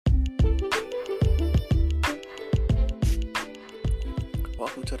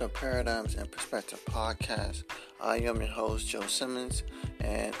Welcome to the Paradigms and Perspective podcast. I am your host, Joe Simmons,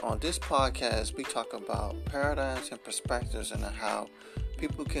 and on this podcast, we talk about paradigms and perspectives and how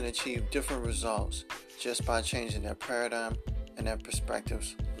people can achieve different results just by changing their paradigm and their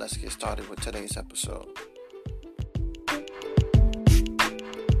perspectives. Let's get started with today's episode.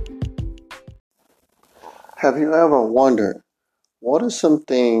 Have you ever wondered what are some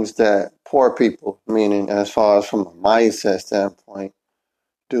things that poor people, meaning as far as from a mindset standpoint,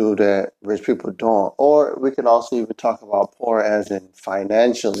 do that rich people don't? Or we can also even talk about poor as in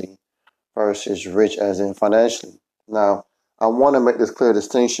financially versus rich as in financially. Now, I want to make this clear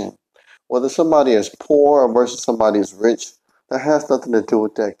distinction. Whether somebody is poor versus somebody is rich, that has nothing to do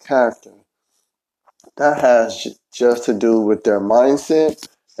with their character. That has just to do with their mindset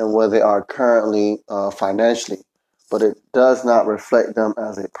and where they are currently financially. But it does not reflect them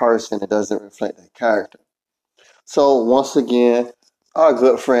as a person. It doesn't reflect their character. So once again, our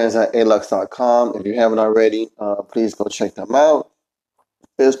good friends at alux.com, if you haven't already, please go check them out.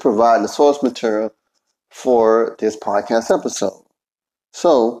 Is providing the source material for this podcast episode.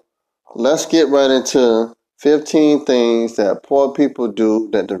 So let's get right into 15 things that poor people do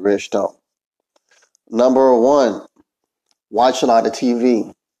that the rich don't. Number one, watch a lot of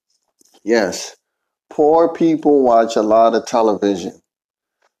TV. Yes, poor people watch a lot of television.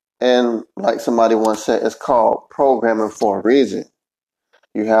 And like somebody once said, it's called programming for a reason.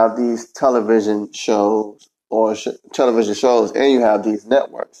 You have these television shows and you have these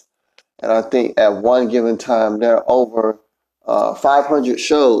networks. And I think at one given time, there are over 500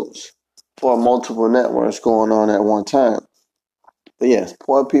 shows for multiple networks going on at one time. But yes,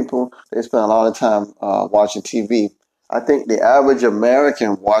 poor people, they spend a lot of time watching TV. I think the average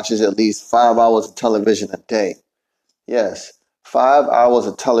American watches at least 5 hours of television a day. Yes, 5 hours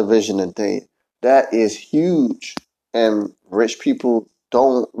of television a day. That is huge. And rich people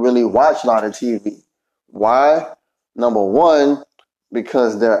don't really watch a lot of TV. Why? Number one,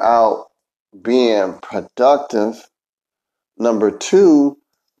 because they're out being productive. Number two,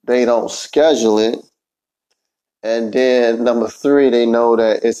 they don't schedule it. And then number three, they know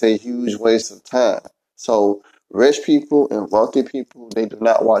that it's a huge waste of time. So rich people and wealthy people, they do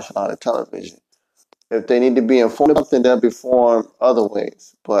not watch a lot of television. If they need to be informed about something, they'll be informed other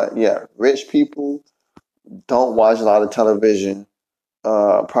ways. But yeah, rich people don't watch a lot of television.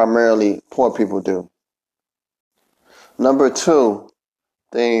 Primarily poor people do. Number two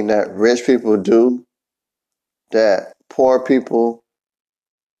thing that rich people do that poor people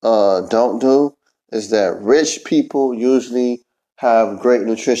don't do is that rich people usually have great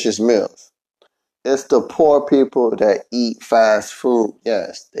nutritious meals. It's the poor people that eat fast food.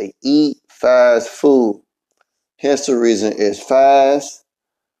 Yes, they eat fast food. Hence the reason it's fast.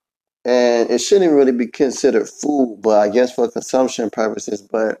 And it shouldn't really be considered food, but I guess for consumption purposes.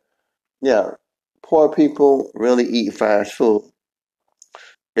 But yeah, poor people really eat fast food.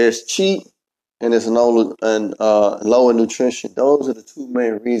 It's cheap and it's lower nutrition. Those are the two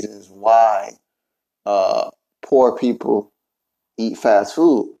main reasons why poor people eat fast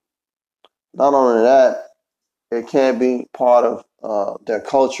food. Not only that, it can be part of their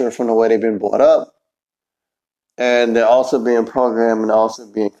culture from the way they've been brought up. And they're also being programmed and also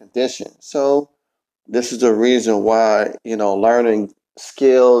being conditioned. So this is the reason why, learning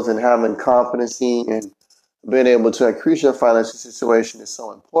skills and having competency and being able to increase your financial situation is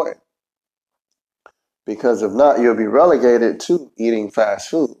so important. Because if not, you'll be relegated to eating fast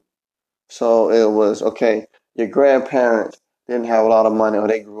food. So it was, okay, your grandparents didn't have a lot of money or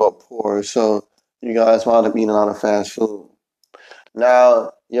they grew up poor, so you guys wound up eating a lot of fast food.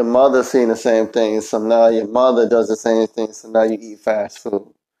 Now your mother's seeing the same thing, so now your mother does the same thing, so now you eat fast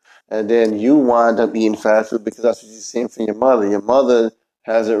food. And then you wind up eating fast food because that's what you're seeing from your mother. Your mother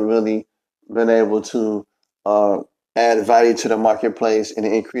hasn't really been able to add value to the marketplace and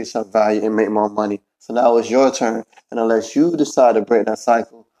increase her value and make more money. So now it's your turn. And unless you decide to break that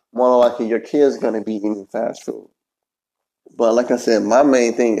cycle, more likely your kid's going to be eating fast food. But like I said, my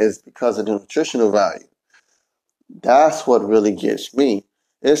main thing is because of the nutritional value. That's what really gets me.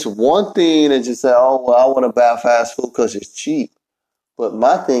 It's one thing to just say, oh, well, I want to buy fast food because it's cheap. But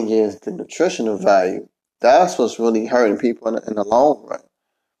my thing is the nutritional value. That's what's really hurting people in the long run.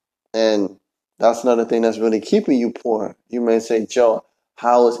 And that's another thing that's really keeping you poor. You may say, Joe,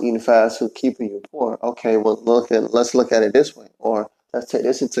 how is eating fast food keeping you poor? Okay, well, let's look at it this way. Or let's take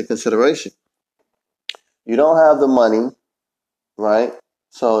this into consideration. You don't have the money, right?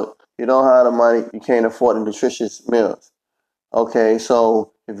 So you don't have the money, you can't afford the nutritious meals. Okay,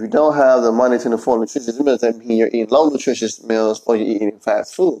 so if you don't have the money to afford nutritious meals, that means you're eating low nutritious meals or you're eating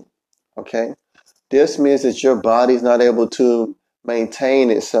fast food. Okay, this means that your body's not able to maintain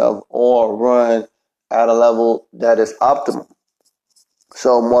itself or run at a level that is optimal.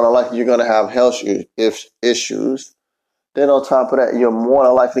 So more than likely you're going to have health issues. Then on top of that, you're more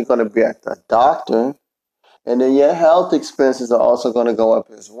than likely going to be at the doctor, and then your health expenses are also going to go up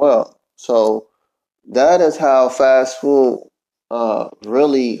as well. So that is how fast food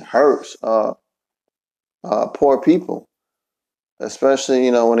really hurts poor people, especially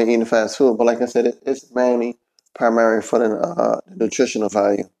when they're eating fast food. But like I said, it's mainly primary for the nutritional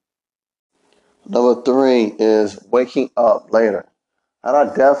value. Number three is waking up later. And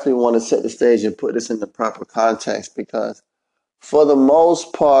I definitely want to set the stage and put this in the proper context because, for the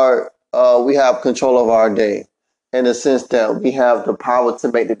most part, we have control of our day in the sense that we have the power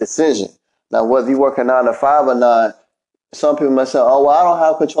to make the decision. Now, whether you work a 9 to 5 or not, some people might say, oh, well, I don't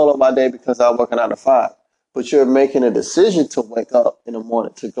have control of my day because I work a 9 to 5. But you're making a decision to wake up in the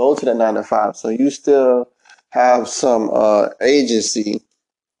morning to go to the 9 to 5. So you still have some agency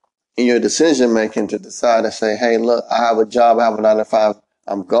in your decision making to decide to say, hey, look, I have a job, I have a 9 to 5,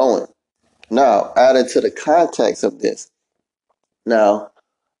 I'm going. Now, added to the context of this. Now,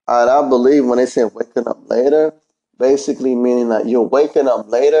 and I believe when they say waking up later, basically meaning that you're waking up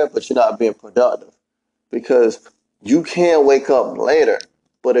later, but you're not being productive. Because you can wake up later,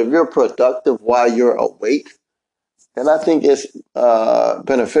 but if you're productive while you're awake, then I think it's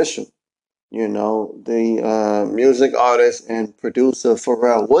beneficial. The music artist and producer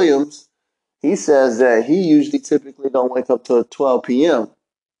Pharrell Williams, he says that he usually typically don't wake up till 12 p.m.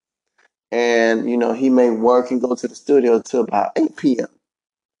 And, he may work and go to the studio till about 8 p.m.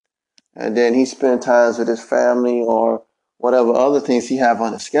 And then he spend times with his family or whatever other things he have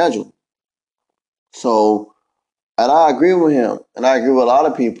on his schedule. So, and I agree with him, and I agree with a lot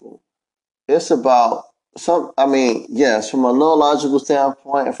of people. It's about yes, from a neurological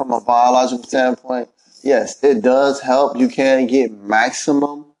standpoint and from a biological standpoint, yes, it does help. You can get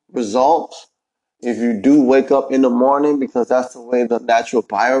maximum results if you do wake up in the morning because that's the way the natural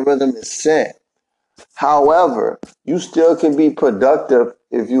biorhythm is set. However, you still can be productive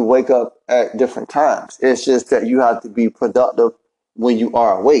if you wake up at different times. It's just that you have to be productive when you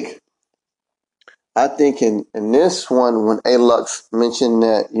are awake. I think in this one, when Alux mentioned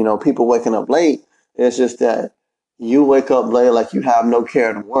that, people waking up late, it's just that you wake up late like you have no care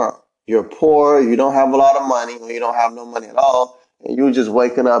in the world. You're poor, you don't have a lot of money, or you don't have no money at all, and you just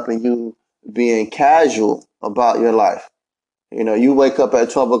waking up and you being casual about your life. You wake up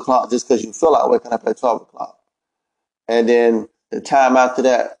at 12 o'clock just because you feel like waking up at 12 o'clock. And then the time after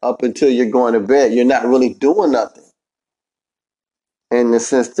that, up until you're going to bed, you're not really doing nothing in the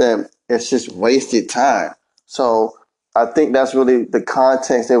sense that it's just wasted time. So I think that's really the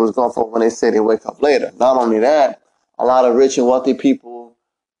context they was going for when they say they wake up later. Not only that, a lot of rich and wealthy people,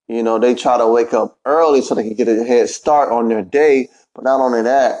 they try to wake up early so they can get a head start on their day. But not only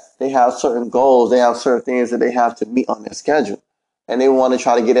that, they have certain goals, they have certain things that they have to meet on their schedule. And they want to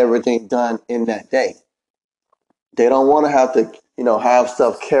try to get everything done in that day. They don't want to have to, have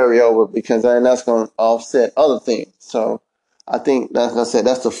stuff carry over because then that's going to offset other things. So I think, like I said,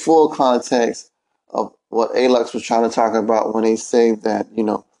 that's the full context of what Alex was trying to talk about when they say that,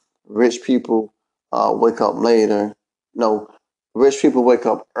 rich people wake up later. No, rich people wake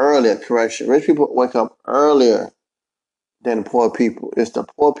up earlier. Correction. Rich people wake up earlier than poor people. It's the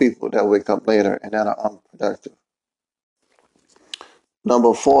poor people that wake up later and that are unproductive.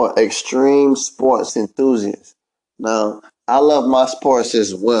 Number four, extreme sports enthusiast. Now, I love my sports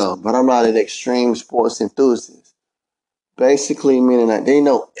as well, but I'm not an extreme sports enthusiast. Basically, meaning that they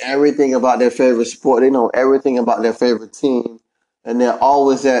know everything about their favorite sport, they know everything about their favorite team, and they're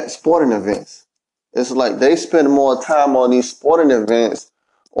always at sporting events. It's like they spend more time on these sporting events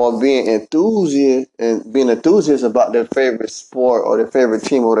or being enthusiasts about their favorite sport or their favorite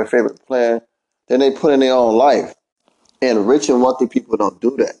team or their favorite player than they put in their own life. And rich and wealthy people don't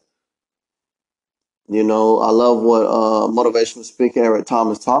do that. I love what motivational speaker Eric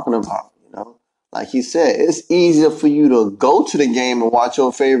Thomas talking about. Like he said, it's easier for you to go to the game and watch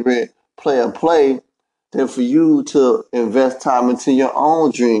your favorite player play than for you to invest time into your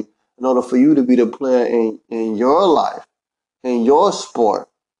own dream in order for you to be the player in your life, in your sport,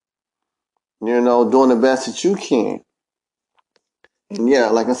 doing the best that you can. And yeah,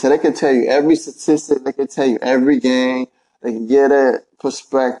 like I said, they can tell you every statistic. They can tell you every game. They can get a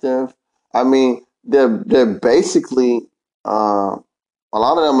perspective. I mean, they're basically a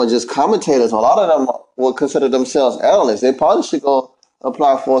lot of them are just commentators. A lot of them will consider themselves analysts. They probably should go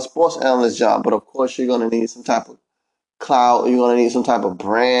apply for a sports analyst job. But of course, you're going to need some type of clout. You're going to need some type of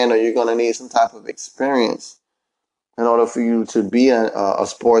brand, or you're going to need some type of experience in order for you to be a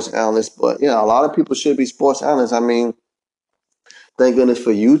sports analyst. But yeah, a lot of people should be sports analysts. I mean, thank goodness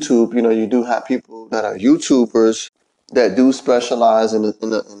for YouTube. You do have people that are YouTubers that do specialize in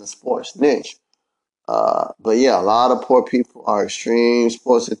the sports niche. But yeah, a lot of poor people are extreme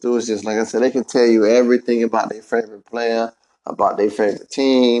sports enthusiasts. Like I said, they can tell you everything about their favorite player, about their favorite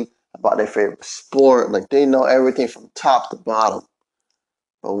team, about their favorite sport. Like they know everything from top to bottom.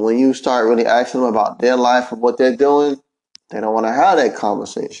 But when you start really asking them about their life and what they're doing, they don't want to have that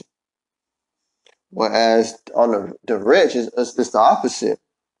conversation. Whereas on the rich, it's the opposite.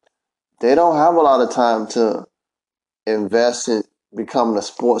 They don't have a lot of time to invest in becoming a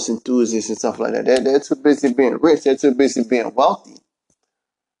sports enthusiast and stuff like that. They're too busy being rich. They're too busy being wealthy.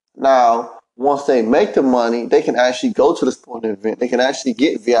 Now, once they make the money, they can actually go to the sporting event. They can actually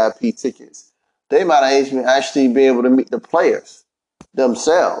get VIP tickets. They might even actually be able to meet the players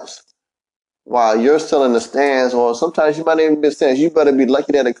themselves while you're still in the stands, or sometimes you might even be in the stands. You better be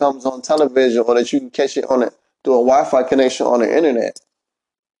lucky that it comes on television or that you can catch it on it through a Wi-Fi connection on the internet.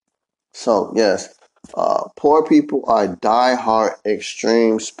 So yes, poor people are die-hard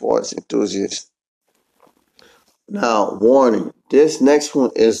extreme sports enthusiasts. Now, warning: this next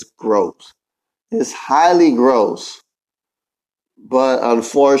one is gross. It's highly gross, but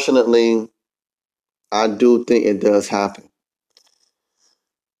unfortunately, I do think it does happen.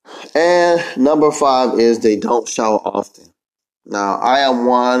 And number five is they don't shower often. Now, I am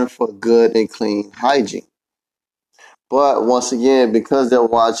one for good and clean hygiene. But once again, because they're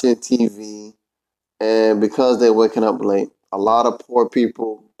watching TV and because they're waking up late, a lot of poor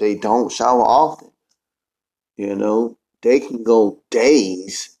people, they don't shower often. They can go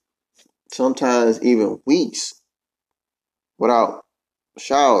days, sometimes even weeks without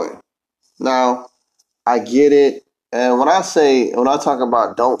showering. Now, I get it. And when I talk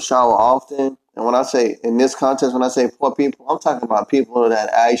about don't shower often, and when I say in this context, when I say poor people, I'm talking about people that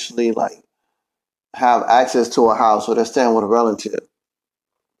actually like have access to a house or they're staying with a relative.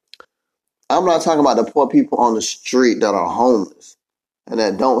 I'm not talking about the poor people on the street that are homeless and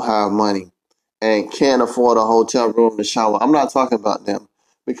that don't have money and can't afford a hotel room to shower. I'm not talking about them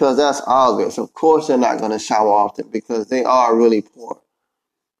because that's obvious. Of course, they're not going to shower often because they are really poor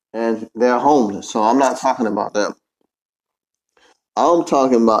and they're homeless. So I'm not talking about them. I'm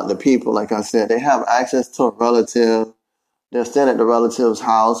talking about the people, like I said, they have access to a relative. They're staying at the relative's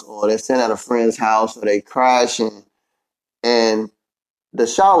house or they're staying at a friend's house or they crashing and the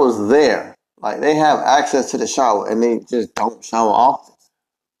shower's there. Like they have access to the shower and they just don't shower often.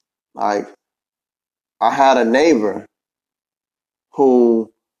 Like I had a neighbor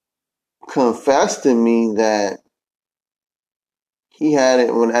who confessed to me that he had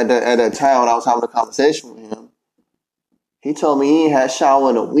it when at that time when I was having a conversation with him. He told me he had showered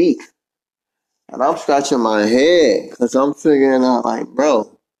in a week, and I'm scratching my head because I'm figuring out like,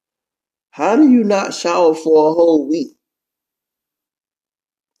 bro, how do you not shower for a whole week?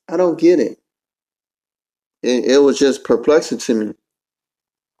 I don't get it. It was just perplexing to me.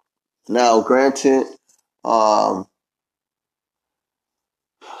 Now, granted, um,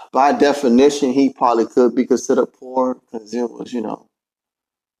 by definition, he probably could be considered poor because it was,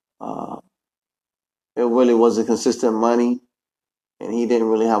 uh, it really wasn't consistent money, and he didn't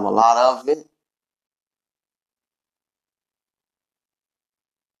really have a lot of it.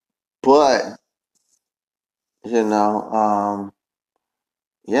 But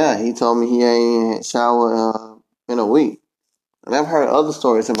yeah, he told me he ain't showered in a week, and I've heard other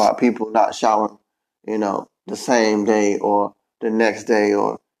stories about people not showering, the same day or the next day,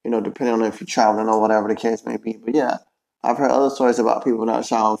 or depending on if you're traveling or whatever the case may be. But yeah, I've heard other stories about people not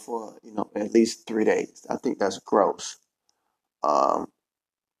showering for at least 3 days. I think that's gross. Um,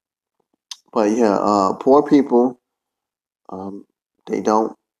 but yeah, poor people, um, they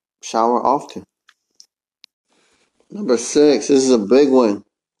don't shower often. Number six, this is a big one.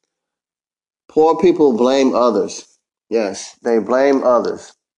 Poor people blame others. Yes, they blame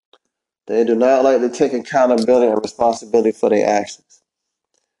others. They do not like to take accountability and responsibility for their actions.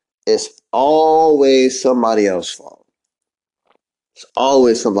 It's always somebody else's fault. It's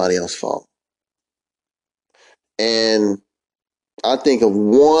always somebody else's fault. And I think of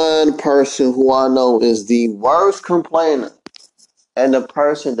one person who I know is the worst complainer and the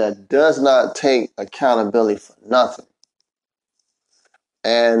person that does not take accountability for nothing.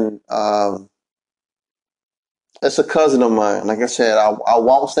 And it's a cousin of mine. Like I said, I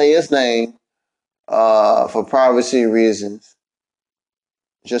won't say his name for privacy reasons,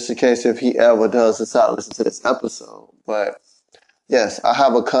 just in case if he ever does decide to listen to this episode. But yes, I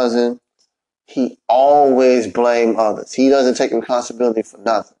have a cousin. He always blame others. He doesn't take responsibility for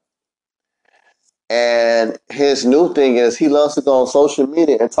nothing. And his new thing is he loves to go on social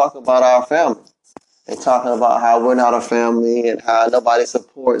media and talk about our family. and talking about how we're not a family and how nobody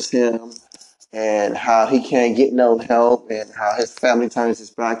supports him and how he can't get no help and how his family turns his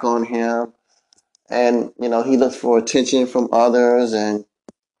back on him. And, he looks for attention from others. And,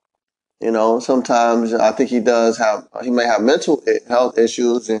 sometimes I think he may have mental health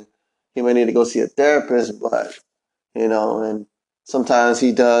issues and he may need to go see a therapist, but, and sometimes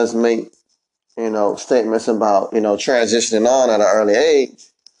he does make, statements about, transitioning on at an early age.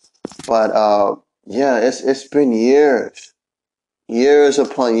 But, yeah, it's been years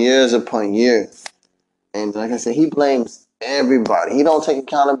upon years upon years. And like I said, he blames everybody. He don't take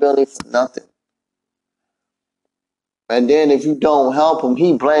accountability for nothing. And then if you don't help him,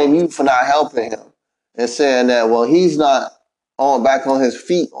 he blame you for not helping him. And saying that, well, he's not back on his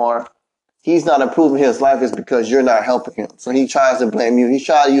feet or he's not improving his life is because you're not helping him. So he tries to blame you. He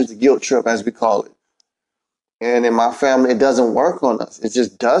tries to use the guilt trip, as we call it. And in my family, it doesn't work on us. It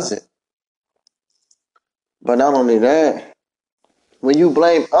just doesn't. But not only that, when you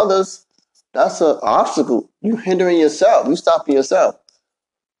blame others, that's an obstacle. You hindering yourself. You stopping yourself.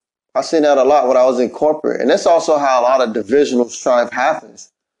 I seen that a lot when I was in corporate. And that's also how a lot of divisional strife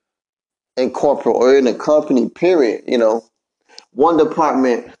happens in corporate or in a company, period. One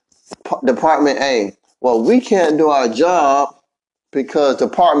department A, well, we can't do our job because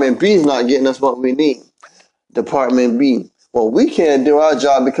Department B is not getting us what we need. Department B, well, we can't do our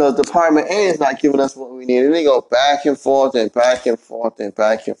job because Department A is not giving us what we need. And they go back and forth and back and forth and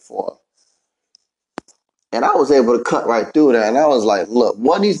back and forth. And I was able to cut right through that. And I was like, look,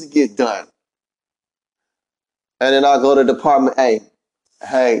 what needs to get done? And then I go to Department A.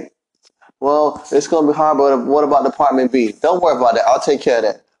 Hey, well, it's going to be hard, but what about Department B? Don't worry about that. I'll take care of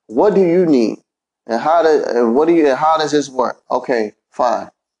that. What do you need? And how does this work? Okay, fine.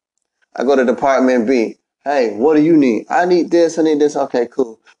 I go to Department B. Hey, what do you need? I need this, I need this. Okay,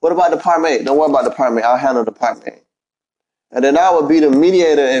 cool. What about Department A? Don't worry about Department A. I'll handle Department A. And then I would be the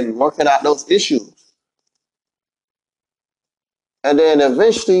mediator in working out those issues. And then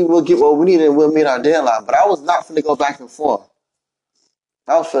eventually we'll get what we need and we'll meet our deadline. But I was not going to go back and forth.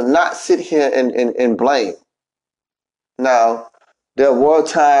 I was for not sit here and blame. Now, there were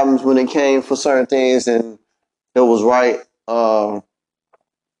times when it came for certain things and it was right.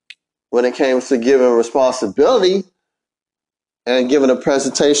 When it came to giving responsibility and giving a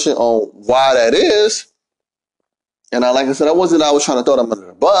presentation on why that is. And like I said, I was trying to throw them under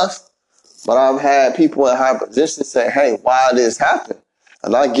the bus, but I've had people in high positions say, hey, why this happened?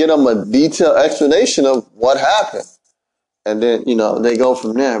 And I give them a detailed explanation of what happened. And then, they go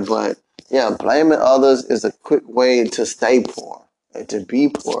from there. But yeah, blaming others is a quick way to stay poor and to be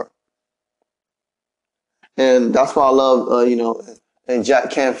poor. And that's why I love, in Jack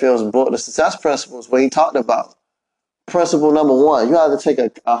Canfield's book, The Success Principles, where he talked about principle number one, you have to take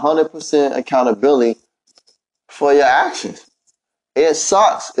 100% accountability for your actions. It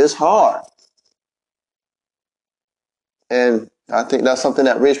sucks. It's hard. And I think that's something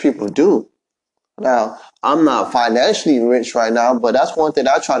that rich people do. Now, I'm not financially rich right now, but that's one thing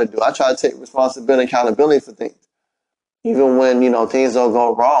I try to do. I try to take responsibility and accountability for things. Even when, things don't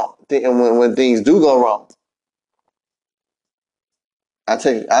go wrong. And when things do go wrong. I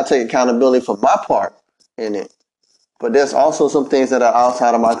take accountability for my part in it. But there's also some things that are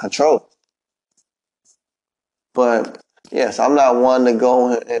outside of my control. But yes, I'm not one to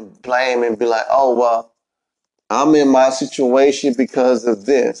go and blame and be like, oh, well, I'm in my situation because of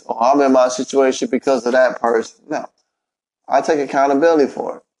this, or I'm in my situation because of that person. No, I take accountability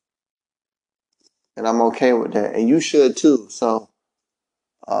for it. And I'm okay with that. And you should too. So,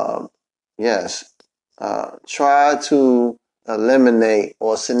 yes, try to eliminate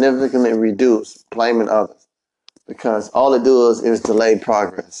or significantly reduce blaming others because all it does is delay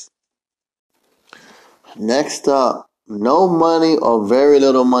progress. Next up, no money or very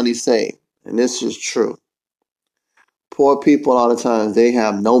little money saved. And this is true. Poor people, all the time, they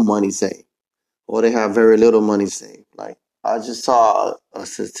have no money saved or they have very little money saved. Like, I just saw a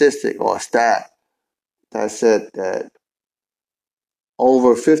statistic or a stat that said that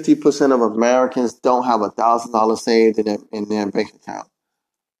over 50% of Americans don't have $1,000 saved in their bank account.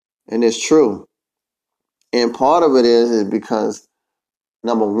 And it's true. And part of it is because,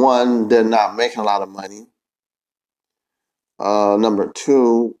 number one, they're not making a lot of money. Number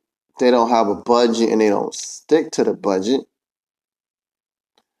two, they don't have a budget and they don't stick to the budget.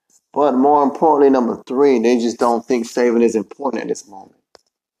 But more importantly, number three, they just don't think saving is important at this moment.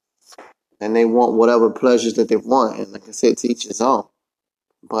 And they want whatever pleasures that they want. And like I said, to each his own.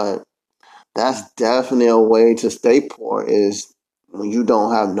 But that's definitely a way to stay poor is when you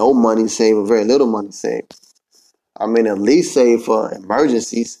don't have no money saved or very little money saved. I mean, at least save for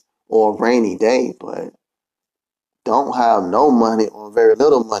emergencies or a rainy day, but don't have no money or very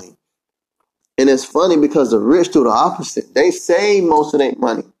little money. And it's funny because the rich do the opposite. They save most of their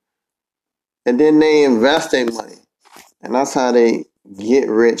money and then they invest their money. And that's how they get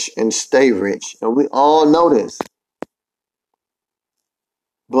rich and stay rich. And we all know this.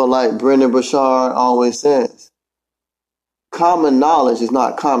 But like Brendan Burchard always says, common knowledge is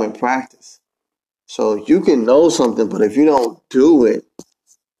not common practice. So you can know something, but if you don't do it,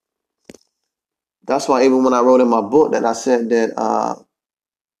 that's why even when I wrote in my book that I said that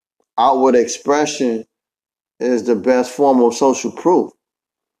outward expression is the best form of social proof.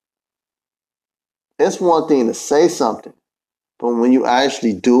 It's one thing to say something, but when you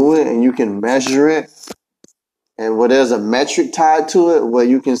actually do it and you can measure it, and where there's a metric tied to it, where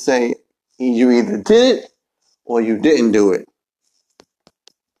you can say you either did it or you didn't do it.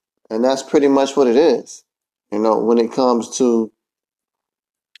 And that's pretty much what it is. When it comes to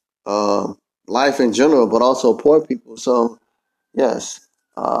life in general, but also poor people. So, yes,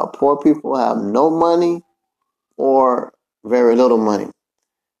 poor people have no money or very little money.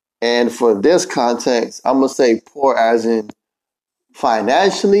 And for this context, I'm going to say poor as in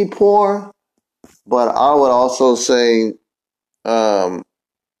financially poor, but I would also say um,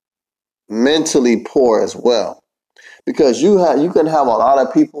 mentally poor as well. Because you can have a lot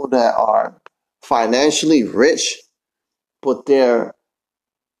of people that are financially rich, but they're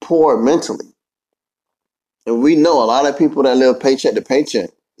poor mentally. And we know a lot of people that live paycheck to paycheck,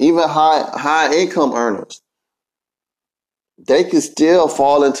 even high income earners, they can still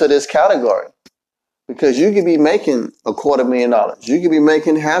fall into this category. Because you could be making $250,000. You could be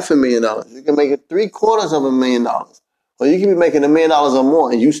making $500,000. You can make it $750,000. Or you could be making $1,000,000 or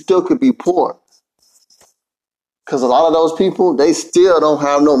more, and you still could be poor. Because a lot of those people, they still don't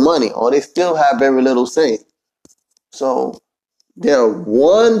have no money, or they still have very little saved. So they're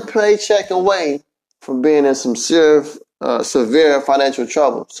one paycheck away from being in some severe financial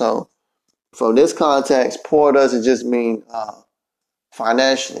trouble. So from this context, poor doesn't just mean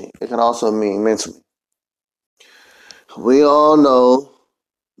financially. It can also mean mentally. We all know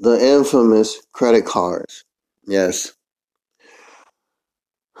the infamous credit cards. Yes.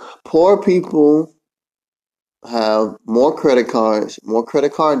 Poor people have more credit cards, more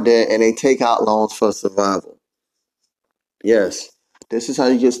credit card debt, and they take out loans for survival. Yes. This is how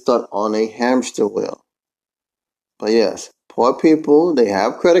you get stuck on a hamster wheel. But yes, poor people, they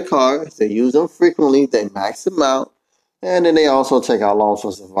have credit cards, they use them frequently, they max them out, and then they also take out loans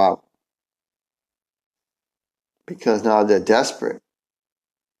for survival. Because now they're desperate.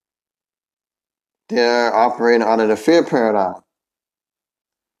 They're operating under the fear paradigm.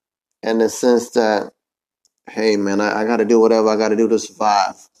 In the sense that, hey man, I gotta do whatever I gotta do to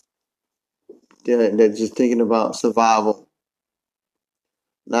survive. They're just thinking about survival.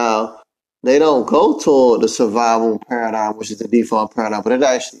 Now, they don't go toward the survival paradigm, which is the default paradigm, but it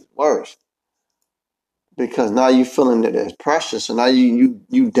actually works. Because now you're feeling that there's pressure. So now you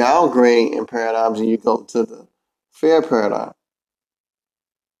downgrade in paradigms and you go to the fear paradigm.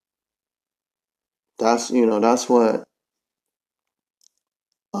 That's what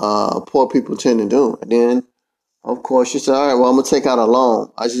poor people tend to do. And then of course you say, all right, well I'm gonna take out a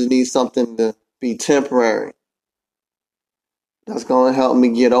loan. I just need something to be temporary. That's gonna help me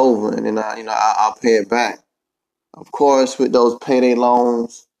get over, and then I'll pay it back. Of course, with those payday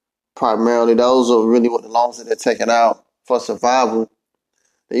loans, primarily those are really what the loans that they're taking out for survival.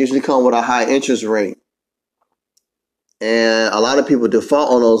 They usually come with a high interest rate. And a lot of people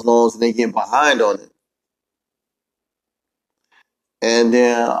default on those loans and they get behind on it. And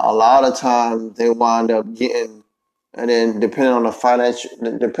then a lot of times they wind up getting, and then depending on the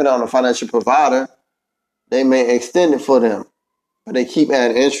financial provider, they may extend it for them, but they keep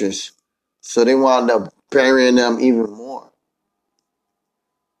adding interest. So they wind up burying them even more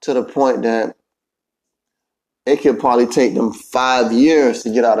to the point that it could probably take them 5 years to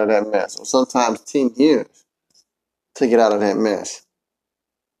get out of that mess, or sometimes 10 years to get out of that mess.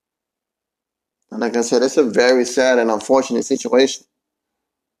 And like I said, it's a very sad and unfortunate situation.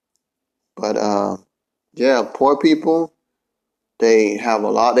 But yeah, poor people, they have a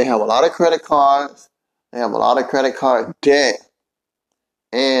lot of credit cards, they have a lot of credit card debt,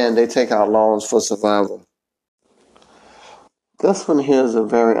 and they take out loans for survival. This one here is a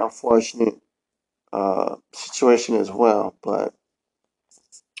very unfortunate situation as well. But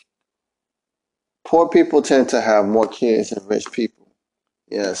poor people tend to have more kids than rich people.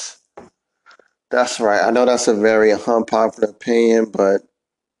 Yes, that's right. I know that's a very unpopular opinion, but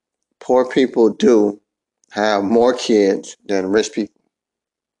poor people do have more kids than rich people.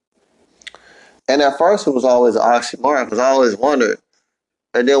 And at first, it was always an oxymoron because I always wondered,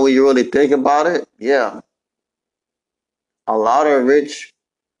 And then when you really think about it, yeah, a lot of rich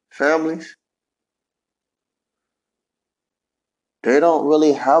families, they don't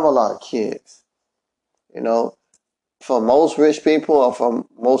really have a lot of kids. You know, for most rich people, or from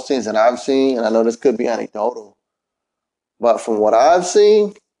most things that I've seen, and I know this could be anecdotal, but from what I've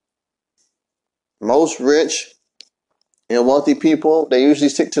seen, most rich and wealthy people, they usually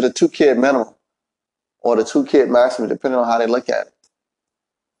stick to the 2 kid minimum or the 2 kid maximum, depending on how they look at it.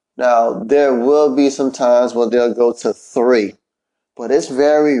 Now, there will be some times where they'll go to three, but it's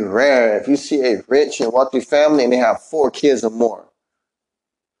very rare if you see a rich and wealthy family and they have 4 kids or more.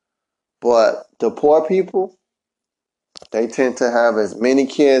 But the poor people, they tend to have as many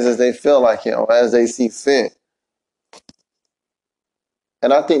kids as they feel like it or as they see fit.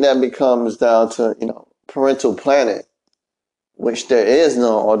 And I think that becomes down to, parental planning, which there is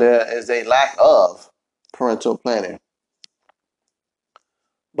no, or there is a lack of parental planning.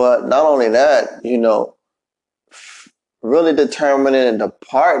 But not only that, really determining the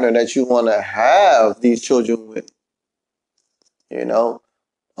partner that you want to have these children with. You know,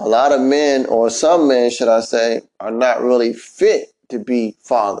 a lot of men, or some men, should I say, are not really fit to be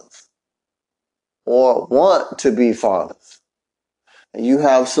fathers or want to be fathers. And you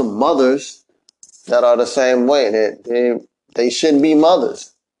have some mothers that are the same way, that they shouldn't be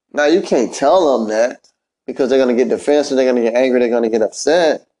mothers. Now you can't tell them that because they're gonna get defensive, they're gonna get angry, they're gonna get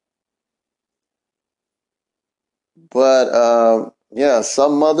upset. But yeah,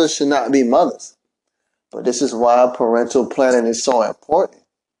 some mothers should not be mothers. But this is why parental planning is so important.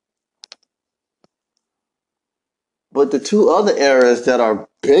 But the two other areas that are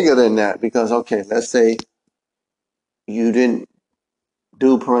bigger than that, because okay, let's say you didn't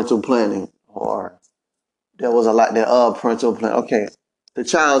do parental planning, or there was a lack thereof parental planning. Okay, the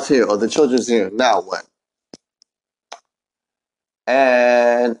child's here or the children's here. Now what?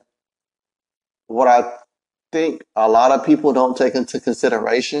 And what I think a lot of people don't take into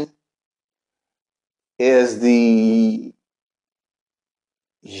consideration is the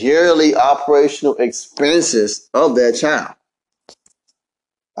yearly operational expenses of that child.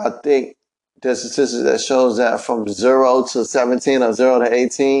 I think there's statistics that shows that from 0 to 17 or 0 to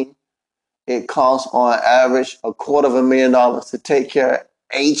 18, it costs on average $250,000 to take care of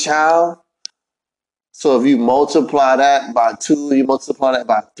a child. So if you multiply that by 2, you multiply that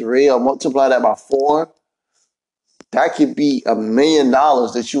by 3, or multiply that by 4, that could be $1 million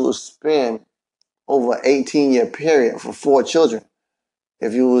that you will spend over an 18-year period for 4 children.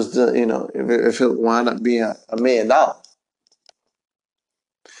 If you was to, if it wound up being $1 million.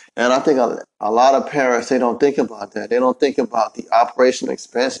 And I think a lot of parents, they don't think about that. They don't think about the operational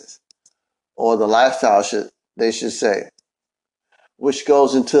expenses or the lifestyle, they should say, which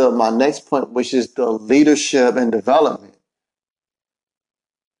goes into my next point, which is the leadership and development.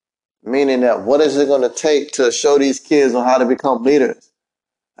 Meaning that what is it going to take to show these kids on how to become leaders?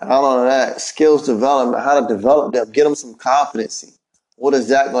 And not only that, skills development, how to develop them, get them some competency. What is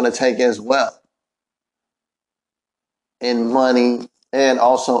that going to take as well? In money, and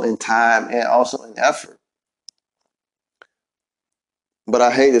also in time, and also in effort. But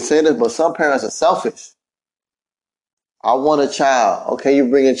I hate to say this, but some parents are selfish. I want a child. Okay, you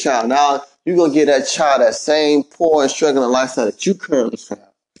bring a child. Now you're going to get that child that same poor and struggling lifestyle that you currently have.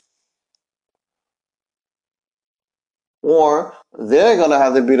 Or they're going to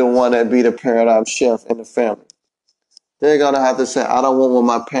have to be the one that be the paradigm shift in the family. They're going to have to say, I don't want what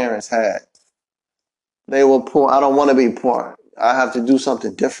my parents had. They were poor. I don't want to be poor. I have to do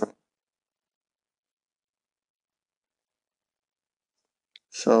something different.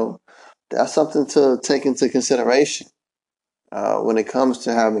 So that's something to take into consideration when it comes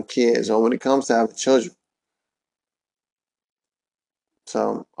to having kids or when it comes to having children.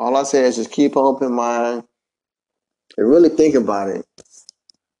 So all I say is just keep an open mind and really think about it.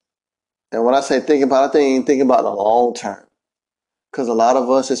 And when I say think about it, I think about the long term. Because a lot of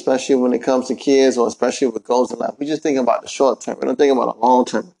us, especially when it comes to kids or especially with goals in life, we just think about the short term. We don't think about the long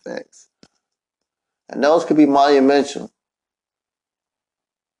term effects. And those could be monumental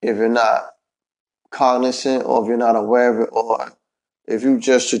if you're not cognizant, or if you're not aware of it, or if you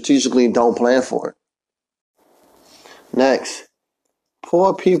just strategically don't plan for it. Next,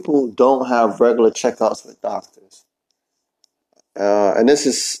 poor people don't have regular checkups with doctors. And this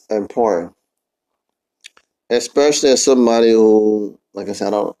is important, especially as somebody who, like I said,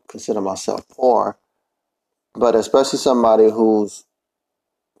 I don't consider myself poor, but especially somebody who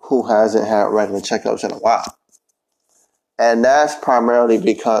hasn't had regular checkups in a while. And that's primarily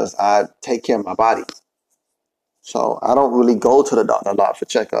because I take care of my body. So I don't really go to the doctor a lot for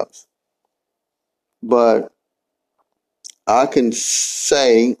checkups. But I can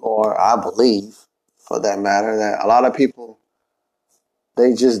say, or I believe, for that matter, that a lot of people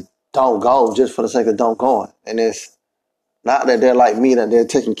they just don't go just for the sake of don't going, and it's not that they're like me that they're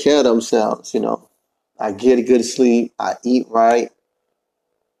taking care of themselves. I get a good sleep, I eat right,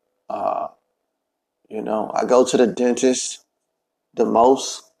 uh, I go to the dentist the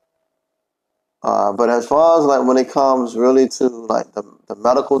most. But as far as like when it comes really to like the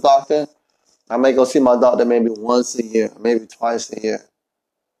medical doctor, I may go see my doctor maybe once a year, maybe twice a year.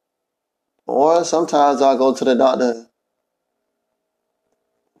 Or sometimes I go to the doctor.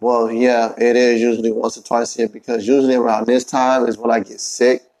 Well, yeah, it is usually once or twice a year because usually around this time is when I get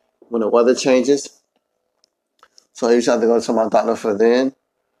sick, when the weather changes. So I usually have to go to my doctor for then.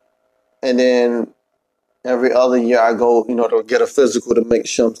 And then every other year I go, to get a physical to make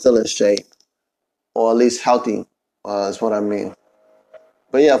sure I'm still in shape or at least healthy, is what I mean.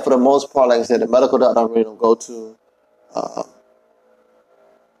 But yeah, for the most part, like I said, the medical doctor I really don't go to. Uh,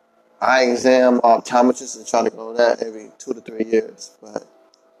 eye exam, optometrist, and try to go to that every 2 to 3 years. But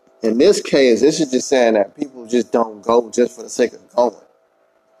in this case, this is just saying that people just don't go just for the sake of going.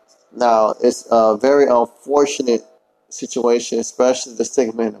 Now, it's a very unfortunate situation, especially the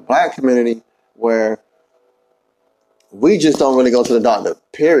stigma in the black community, where we just don't really go to the doctor,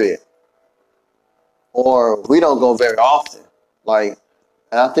 period. Or we don't go very often. Like,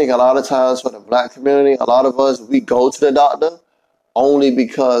 and I think a lot of times for the black community, a lot of us, we go to the doctor only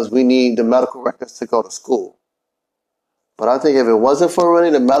because we need the medical records to go to school. But I think if it wasn't for really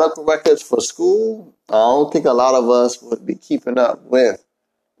the medical records for school, I don't think a lot of us would be keeping up with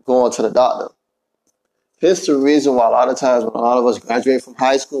going to the doctor. Here's the reason why a lot of times when a lot of us graduate from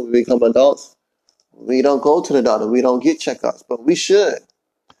high school, we become adults, we don't go to the doctor. We don't get checkups, but we should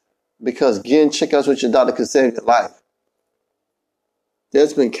because getting checkups with your doctor could save your life.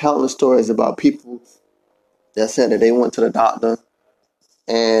 There's been countless stories about people that said that they went to the doctor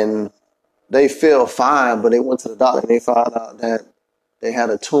and they feel fine, but they went to the doctor and they found out that they had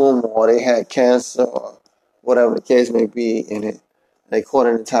a tumor or they had cancer or whatever the case may be, and they caught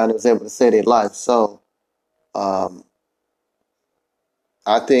it in time and was able to save their life. So um,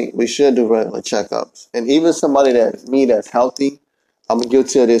 I think we should do regular checkups. And even somebody that's me that's healthy, I'm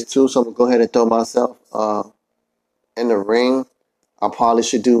guilty of this too, so I'm going to go ahead and throw myself in the ring. I probably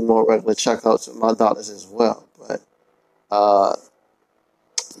should do more regular checkups with my doctors as well. But uh,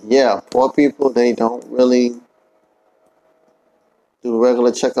 yeah, poor people, they don't really do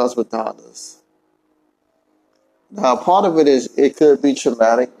regular checkups with doctors. Now, part of it is it could be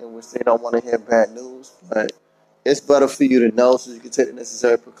traumatic in which they don't want to hear bad news, but it's better for you to know so you can take the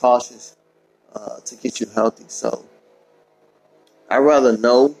necessary precautions to get you healthy. So I'd rather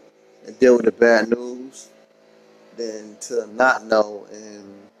know and deal with the bad news than to not know and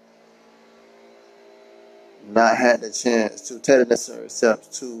not have the chance to take the necessary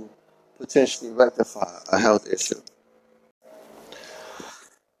steps to potentially rectify a health issue.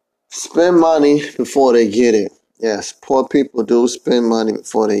 Spend money before they get it. Yes, poor people do spend money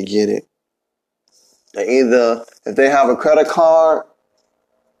before they get it. They either, if they have a credit card,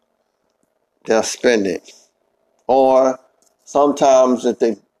 they'll spend it. Or sometimes if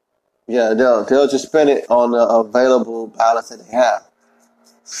they, yeah, they'll just spend it on the available balance that they have.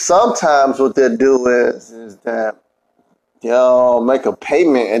 Sometimes what they'll do is that they'll make a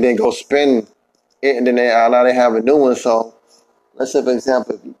payment and then go spend it, and then now they have a new one. So let's say, for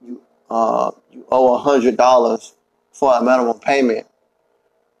example, if you owe $100 for a minimum payment,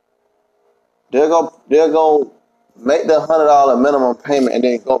 they'll go make the $100 minimum payment and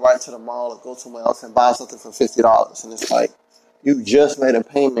then go right to the mall or go somewhere else and buy something for $50. And it's like you just made a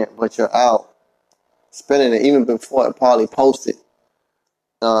payment, but you're out spending it even before it probably posted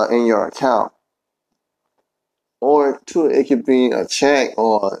in your account. Or two, it could be a check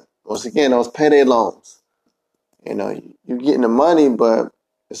or once again those payday loans. You're getting the money, but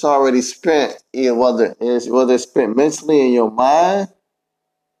it's already spent. Either whether it's spent mentally in your mind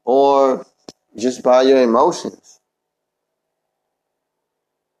or just by your emotions.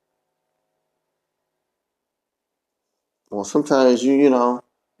 Well, sometimes you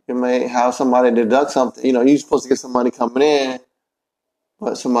may have somebody deduct something. You're supposed to get some money coming in,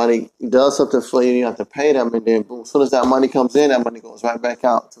 but somebody does something for you, you have to pay them, and then boom, as soon as that money comes in, that money goes right back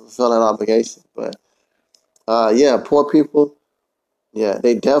out to fulfill that obligation. But yeah, poor people, yeah,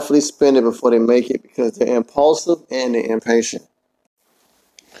 they definitely spend it before they make it because they're impulsive and they're impatient.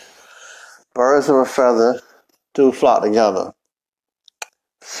 Birds of a feather do flock together.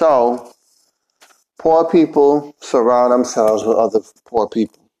 So poor people surround themselves with other poor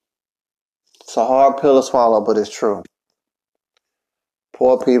people. It's a hard pill to swallow, but it's true.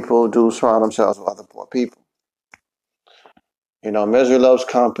 Poor people do surround themselves with other poor people. Misery loves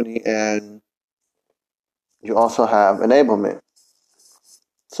company, and you also have enablement.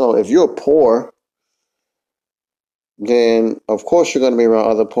 So if you're poor, then of course you're going to be around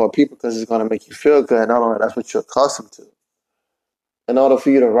other poor people because it's going to make you feel good. Not only that's what you're accustomed to. In order for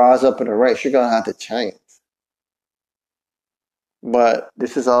you to rise up in the ranks, you're going to have to change. But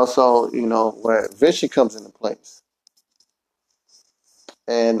this is also, where vision comes into place.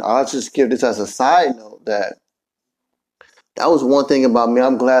 And I'll just give this as a side note that was one thing about me.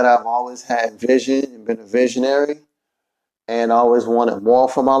 I'm glad I've always had vision and been a visionary and always wanted more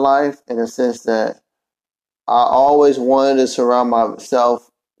for my life in the sense that I always wanted to surround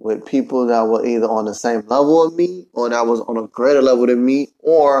myself with people that were either on the same level of me or that was on a greater level than me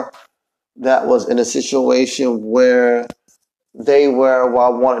or that was in a situation where they were where I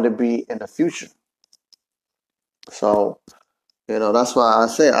wanted to be in the future. So, that's why I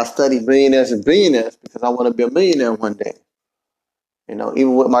say I study millionaires and billionaires because I want to be a millionaire one day.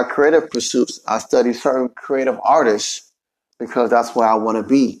 Even with my creative pursuits, I study certain creative artists because that's where I want to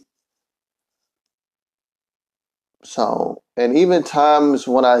be. So, and even times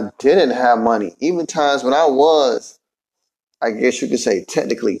when I didn't have money, even times when I was, I guess you could say,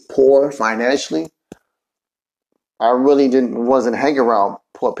 technically poor financially, I really wasn't hanging around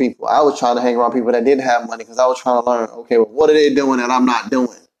poor people. I was trying to hang around people that didn't have money because I was trying to learn, okay, well, what are they doing that I'm not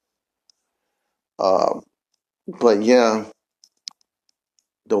doing? Um, but yeah,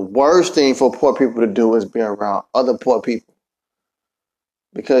 the worst thing for poor people to do is be around other poor people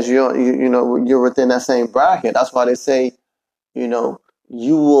because you're within that same bracket. That's why they say, you know,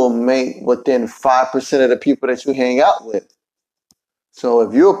 you will make within 5% of the people that you hang out with. So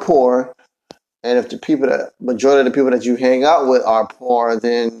if you're poor, and if the majority of the people that you hang out with are poor,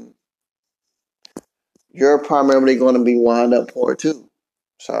 then you're primarily going to be wound up poor too.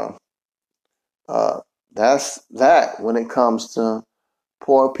 So uh, that's that when it comes to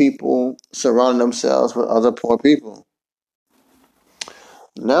poor people surrounding themselves with other poor people.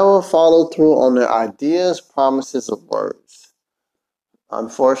 Never follow through on their ideas, promises, or words.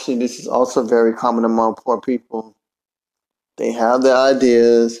 Unfortunately, this is also very common among poor people. They have their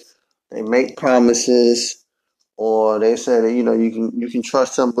ideas, they make promises, or they say that you can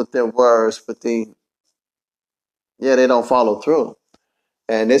trust them with their words, but they don't follow through.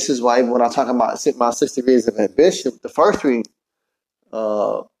 And this is why when I talk about my 6 degrees of ambition, the first three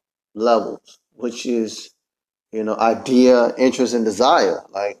uh, levels, which is idea, interest, and desire.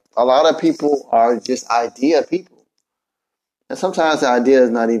 Like a lot of people are just idea people, and sometimes the idea is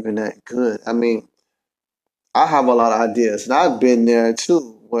not even that good. I mean, I have a lot of ideas, and I've been there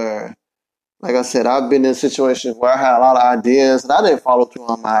too, where like I said, I've been in situations where I had a lot of ideas and I didn't follow through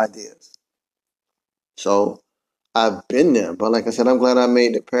on my ideas. So I've been there. But like I said, I'm glad I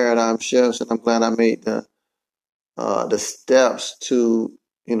made the paradigm shifts and I'm glad I made the steps to,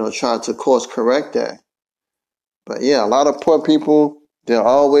 try to course correct that. But yeah, a lot of poor people, they'll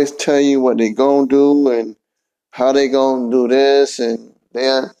always tell you what they gonna do and how they gonna do this and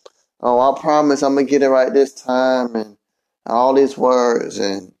then, oh, I promise I'm gonna get it right this time and all these words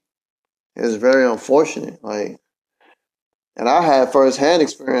and it's very unfortunate. Like, and I had firsthand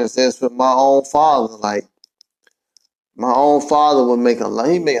experience this with my own father. Like my own father would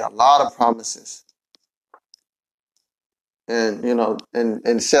he made a lot of promises and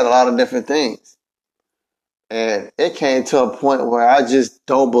and said a lot of different things. And it came to a point where I just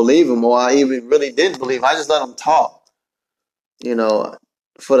don't believe him or I even really didn't believe him. I just let him talk, you know,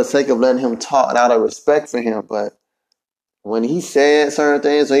 for the sake of letting him talk and out of respect for him. But when he said certain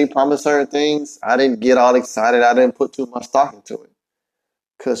things or he promised certain things, I didn't get all excited. I didn't put too much stock into it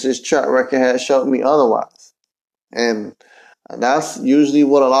because his track record had showed me otherwise. And that's usually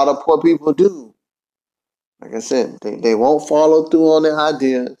what a lot of poor people do. Like I said, they won't follow through on their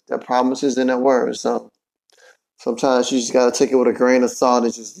ideas, their promises, and their words. So sometimes you just got to take it with a grain of salt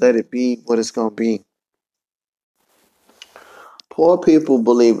and just let it be what it's going to be. Poor people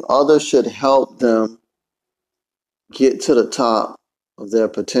believe others should help them get to the top of their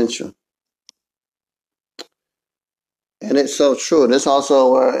potential. And it's so true. This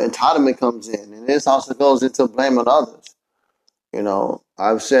also where entitlement comes in. And this also goes into blaming others.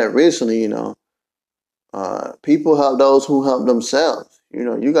 I've said recently, people help those who help themselves.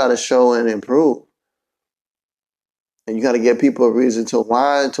 You got to show and improve. And you got to give people a reason to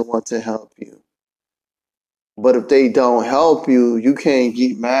why to want to help you. But if they don't help you, you can't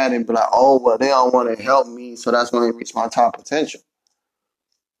get mad and be like, oh, well, they don't want to help me, so that's when I reach my top potential.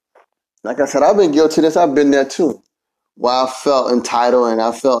 Like I said, I've been guilty of this. I've been there too. Where I felt entitled and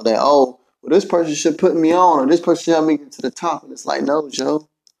I felt that, oh, well, this person should put me on or this person should help me get to the top. And it's like, no, Joe,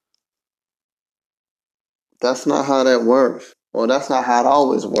 that's not how that works. Well, that's not how it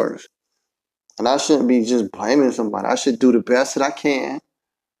always works. And I shouldn't be just blaming somebody. I should do the best that I can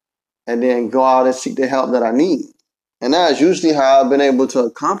and then go out and seek the help that I need. And that's usually how I've been able to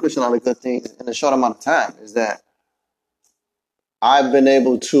accomplish a lot of good things in a short amount of time, is that I've been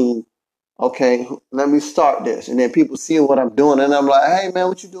able to, okay, let me start this. And then people see what I'm doing and I'm like, hey man,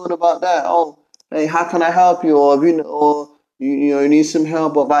 what you doing about that? Oh, hey, how can I help you? Or if you know, or you need some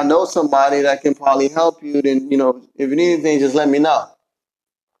help, or if I know somebody that can probably help you, then if you need anything, just let me know.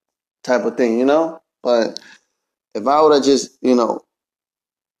 Type of thing. But if I would have just,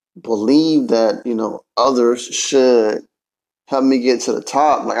 believe that, others should help me get to the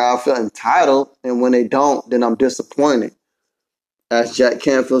top, like I feel entitled, and when they don't, then I'm disappointed. As Jack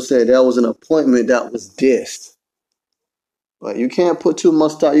Canfield said, that was an appointment that was dissed. But you can't put too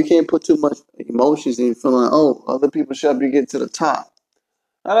much thought, you can't put too much emotions in feeling like, oh, other people should help you get to the top.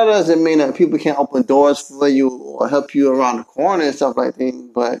 Now that doesn't mean that people can't open doors for you or help you around the corner and stuff like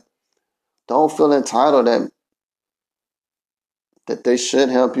that, but don't feel entitled that they should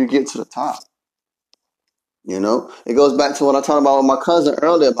help you get to the top. It goes back to what I talked about with my cousin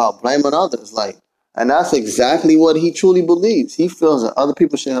earlier about blaming others. And that's exactly what he truly believes. He feels that other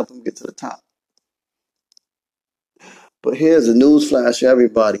people should help him get to the top. But here's a news flash for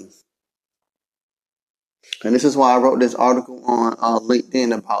everybody. And this is why I wrote this article on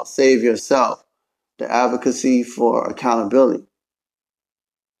LinkedIn about Save Yourself, the advocacy for accountability.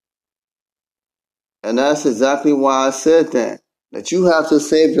 And that's exactly why I said that you have to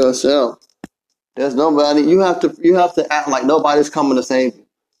save yourself. There's nobody, you have to act like nobody's coming to save you.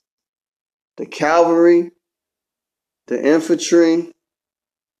 The cavalry, the infantry,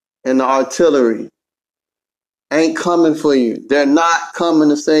 and the artillery ain't coming for you. They're not coming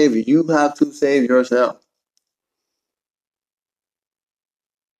to save you. You have to save yourself.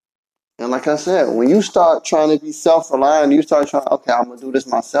 And like I said, when you start trying to be self-reliant, you start trying, okay, I'm going to do this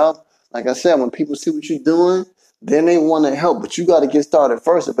myself. Like I said, when people see what you're doing, then they want to help. But you got to get started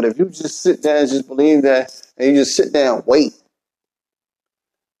first. But if you just sit there and just believe that, and you just sit there and wait,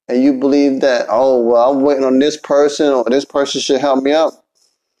 and you believe that, oh, well, I'm waiting on this person, or this person should help me out,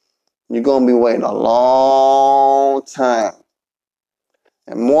 you're going to be waiting a long time.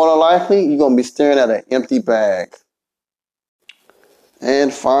 And more than likely, you're going to be staring at an empty bag.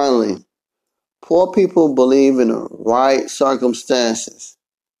 And finally, poor people believe in the right circumstances,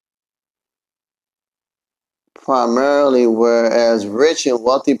 primarily, whereas rich and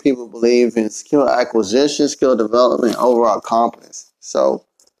wealthy people believe in skill acquisition, skill development, overall competence. So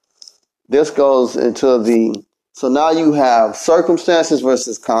this goes into so now you have circumstances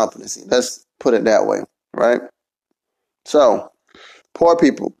versus competency. Let's put it that way, right? So poor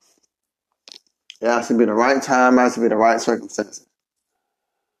people, it has to be the right time, it has to be the right circumstances.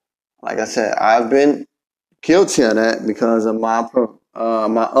 Like I said, I've been guilty of that because of my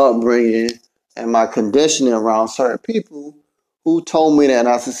upbringing and my conditioning around certain people who told me that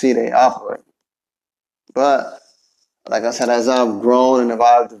not to see they operate. But like I said, as I've grown and as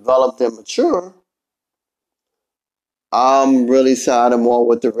I've developed and matured, I'm really siding more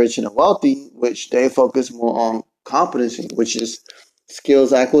with the rich and the wealthy, which they focus more on competency, which is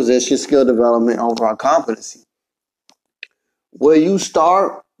skills acquisition, skill development, overall competency. Where you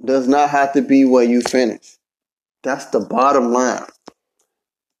start does not have to be where you finish. That's the bottom line.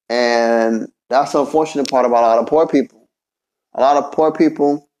 And that's the unfortunate part about a lot of poor people. A lot of poor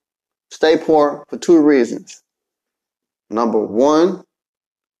people stay poor for two reasons. Number one,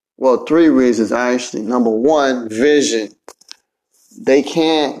 well, three reasons actually. Number one, vision. They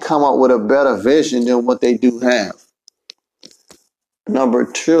can't come up with a better vision than what they do have. Number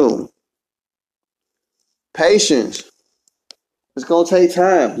two, patience. It's going to take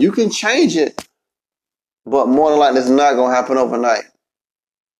time. You can change it, but more than likely it's not going to happen overnight.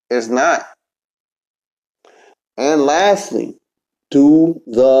 It's not. And lastly, do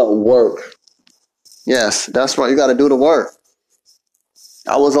the work. Yes, that's right. You got to do the work.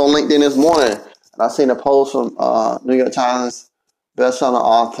 I was on LinkedIn this morning and I seen a post from New York Times bestselling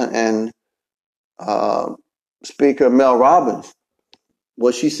author and speaker Mel Robbins.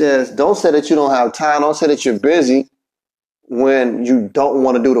 Well, she says, don't say that you don't have time. Don't say that you're busy when you don't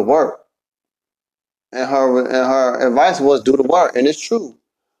want to do the work. And her advice was do the work. And it's true.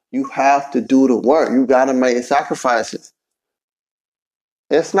 You have to do the work. You got to make sacrifices.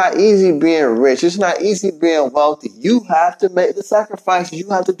 It's not easy being rich. It's not easy being wealthy. You have to make the sacrifices. You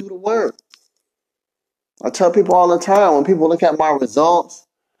have to do the work. I tell people all the time, when people look at my results,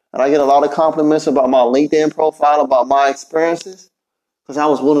 and I get a lot of compliments about my LinkedIn profile, about my experiences, because I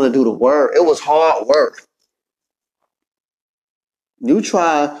was willing to do the work. It was hard work. You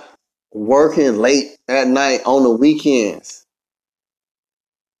try working late at night on the weekends.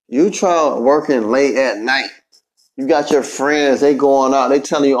 You try working late at night. You got your friends, they going out, they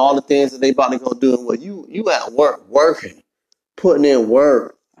telling you all the things that they about to go do. And what you at work, working, putting in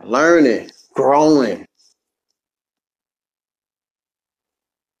work, learning, growing.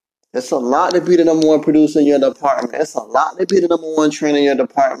 It's a lot to be the number one producer in your department. It's a lot to be the number one trainer in your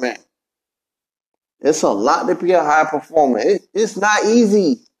department. It's a lot to be a high performer. It's not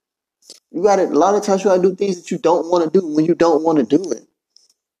easy. You got a lot of times you gotta do things that you don't want to do when you don't want to do it.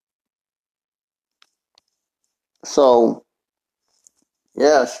 So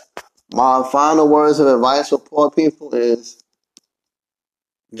yes, my final words of advice for poor people is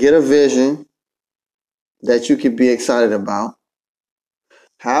get a vision that you can be excited about.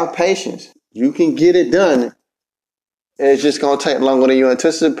 Have patience. You can get it done. It's just gonna take longer than you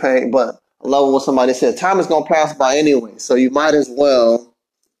anticipate, but I love what somebody said. Time is gonna pass by anyway, so you might as well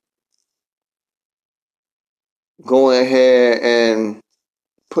go ahead and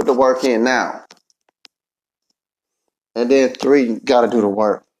put the work in now. And then 3, you gotta do the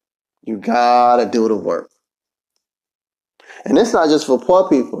work. You gotta do the work. And it's not just for poor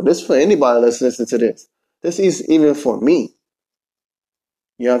people. This is for anybody that's listening to this. This is even for me.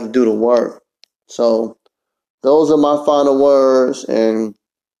 You have to do the work. So those are my final words, and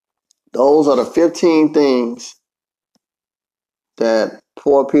those are the 15 things that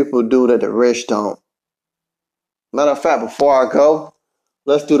poor people do that the rich don't. Matter of fact, before I go,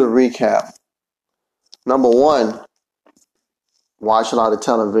 let's do the recap. Number 1, watch a lot of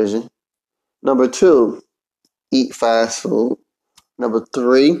television. Number 2, eat fast food. Number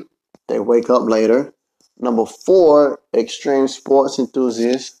 3, they wake up later. Number 4, extreme sports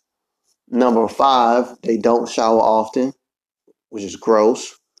enthusiasts. Number 5, they don't shower often, which is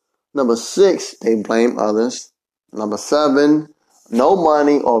gross. Number 6, they blame others. Number 7, no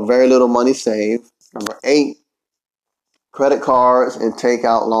money or very little money saved. Number 8, credit cards and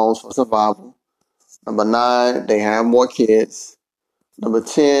takeout loans for survival. Number 9, they have more kids. Number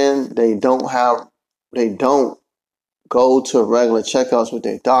 10, they don't go to regular checkups with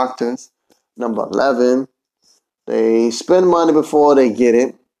their doctors. Number 11, they spend money before they get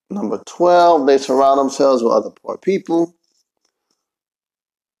it. Number 12, they surround themselves with other poor people.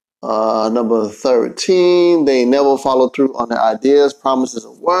 Number 13, they never follow through on their ideas, promises,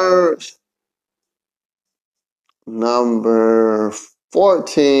 or words. Number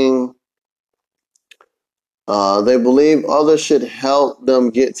 14, they believe others should help them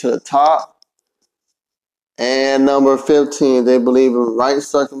get to the top. And number 15, they believe in right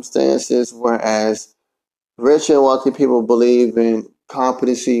circumstances, whereas rich and wealthy people believe in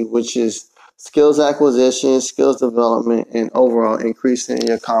competency, which is skills acquisition, skills development, and overall increasing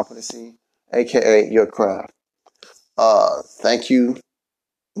your competency, aka your craft. Thank you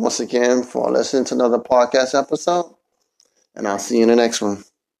once again for listening to another podcast episode, and I'll see you in the next one.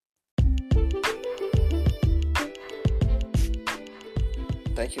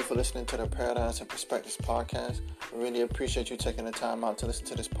 Thank you for listening to the Paradigms and Perspectives podcast. We really appreciate you taking the time out to listen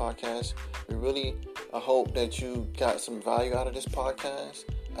to this podcast. We really hope that you got some value out of this podcast,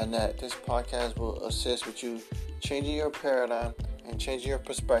 and that this podcast will assist with you changing your paradigm and changing your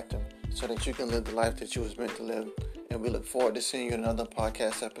perspective so that you can live the life that you was meant to live. And we look forward to seeing you in another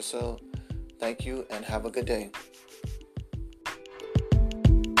podcast episode. Thank you and have a good day.